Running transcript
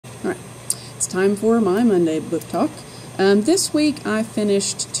Alright, it's time for my Monday book talk. This week I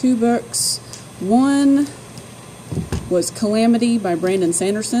finished 2 books. One was Calamity by Brandon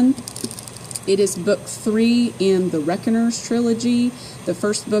Sanderson. It is book 3 in the Reckoners trilogy. The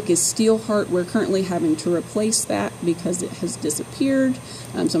first book is Steelheart. We're currently having to replace that because it has disappeared.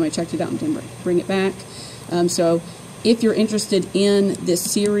 Somebody checked it out and didn't bring it back. So if you're interested in this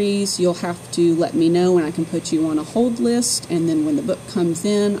series, you'll have to let me know and I can put you on a hold list, and then when the book comes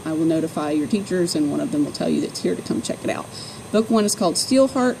in, I will notify your teachers and one of them will tell you that it's here to come check it out. Book 1 is called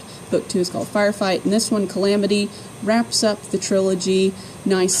Steelheart, book 2 is called Firefight, and this one, Calamity, wraps up the trilogy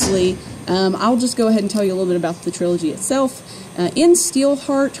nicely. I'll just go ahead and tell you a little bit about the trilogy itself. In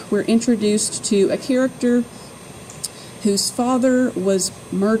Steelheart, we're introduced to a character whose father was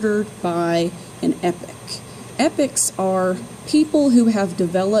murdered by an epic. Epics are people who have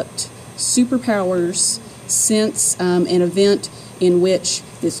developed superpowers since an event in which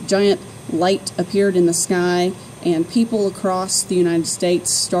this giant light appeared in the sky and people across the United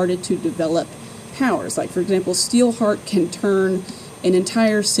States started to develop powers. Like, for example, Steelheart can turn an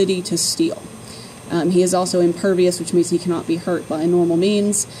entire city to steel. He is also impervious, which means he cannot be hurt by normal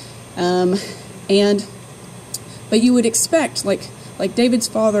means. But you would expect, like David's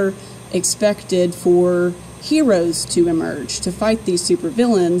father expected, for heroes to emerge to fight these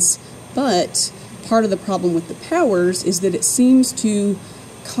supervillains, but part of the problem with the powers is that it seems to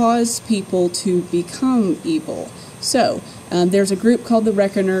cause people to become evil. So there's a group called the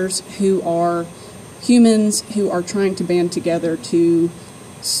Reckoners who are humans who are trying to band together to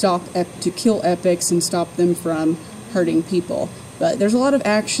kill epics and stop them from hurting people. But there's a lot of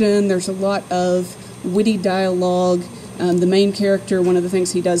action, there's a lot of witty dialogue. The main character, one of the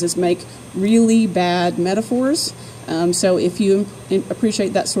things he does is make really bad metaphors. So if you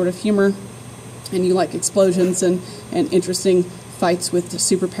appreciate that sort of humor and you like explosions and interesting fights with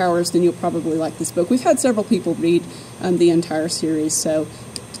superpowers, then you'll probably like this book. We've had several people read the entire series, so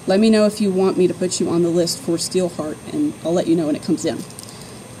let me know if you want me to put you on the list for Steelheart, and I'll let you know when it comes in.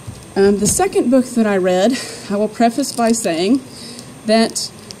 The second book that I read, I will preface by saying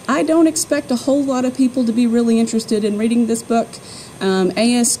that I don't expect a whole lot of people to be really interested in reading this book.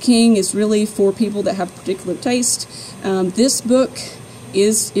 A.S. King is really for people that have particular taste. This book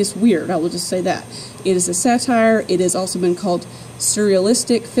is weird, I will just say that. It is a satire. It has also been called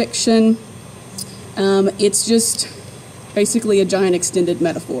surrealistic fiction. It's just basically a giant extended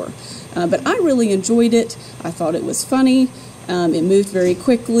metaphor. But I really enjoyed it. I thought it was funny. It moved very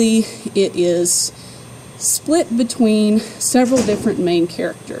quickly. It is split between several different main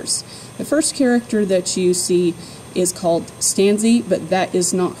characters. The first character that you see is called Stanzi, but that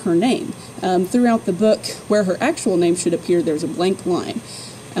is not her name. Throughout the book, where her actual name should appear, there's a blank line.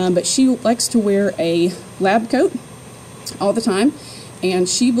 But she likes to wear a lab coat all the time, and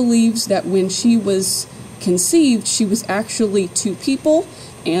she believes that when she was conceived, she was actually 2 people,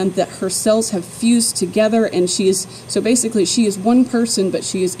 and that her cells have fused together, and so basically she is one person, but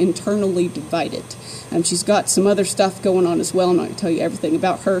she is internally divided. She's got some other stuff going on as well. I'm not going to tell you everything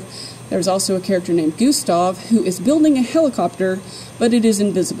about her. There's also a character named Gustav who is building a helicopter, but it is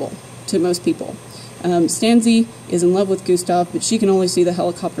invisible to most people. Stanzi is in love with Gustav, but she can only see the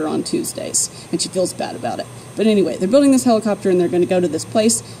helicopter on Tuesdays, and she feels bad about it. But anyway, they're building this helicopter, and they're going to go to this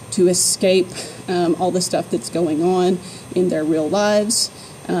place to escape all the stuff that's going on in their real lives.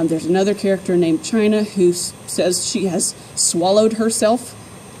 There's another character named China who says she has swallowed herself.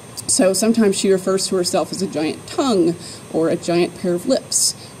 So sometimes she refers to herself as a giant tongue, or a giant pair of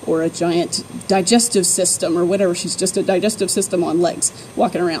lips, or a giant digestive system, or whatever. She's just a digestive system on legs,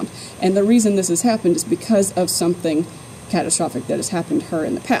 walking around. And the reason this has happened is because of something catastrophic that has happened to her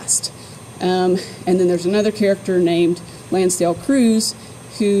in the past. And then there's another character named Lansdale Cruz,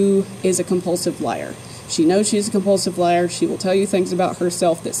 who is a compulsive liar. She knows she's a compulsive liar. She will tell you things about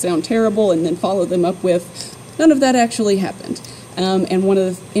herself that sound terrible and then follow them up with, none of that actually happened. And one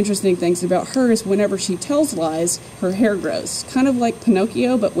of the interesting things about her is whenever she tells lies, her hair grows. Kind of like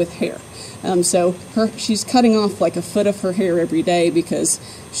Pinocchio, but with hair. So she's cutting off like a foot of her hair every day because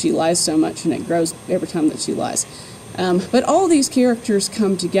she lies so much, and it grows every time that she lies. But all these characters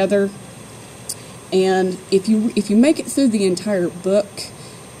come together, and if you make it through the entire book,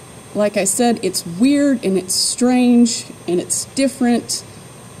 like I said, it's weird and it's strange and it's different,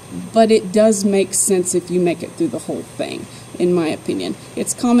 but it does make sense if you make it through the whole thing, in my opinion.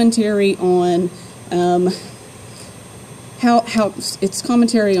 It's commentary on it's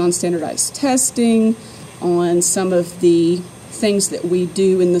commentary on standardized testing, on some of the things that we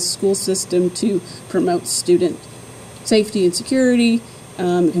do in the school system to promote student safety and security,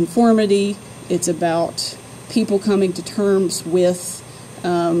 conformity. It's about people coming to terms with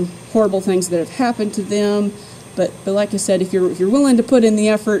horrible things that have happened to them. But like I said, if you're willing to put in the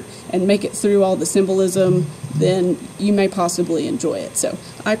effort and make it through all the symbolism, then you may possibly enjoy it. So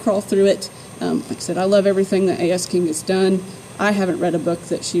I crawl through it. Like I said, I love everything that A.S. King has done. I haven't read a book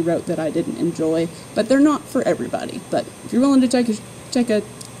that she wrote that I didn't enjoy, but they're not for everybody. But if you're willing to take a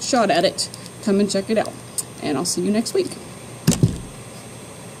shot at it, come and check it out. And I'll see you next week.